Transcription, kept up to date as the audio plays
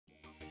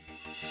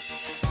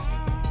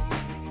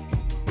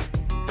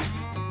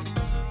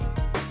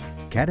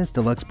Caddis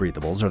Deluxe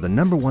Breathables are the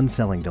 #1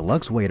 selling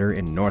deluxe wader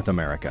in North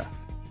America.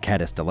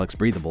 Caddis Deluxe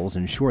Breathables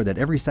ensure that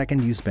every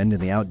second you spend in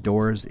the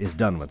outdoors is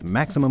done with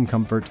maximum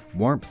comfort,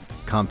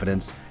 warmth,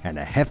 confidence, and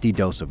a hefty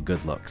dose of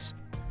good looks.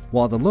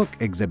 While the look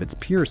exhibits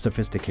pure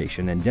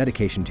sophistication and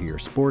dedication to your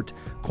sport,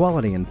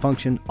 quality and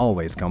function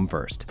always come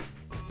first.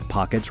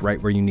 Pockets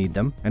right where you need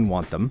them and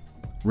want them.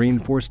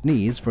 Reinforced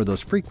knees for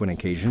those frequent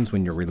occasions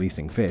when you're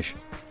releasing fish.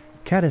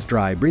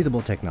 CaddisDry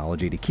Breathable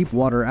Technology to keep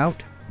water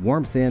out,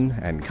 warmth in,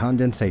 and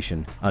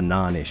condensation a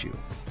non-issue.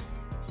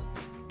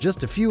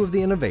 Just a few of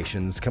the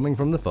innovations coming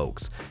from the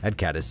folks at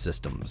Caddis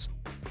Systems.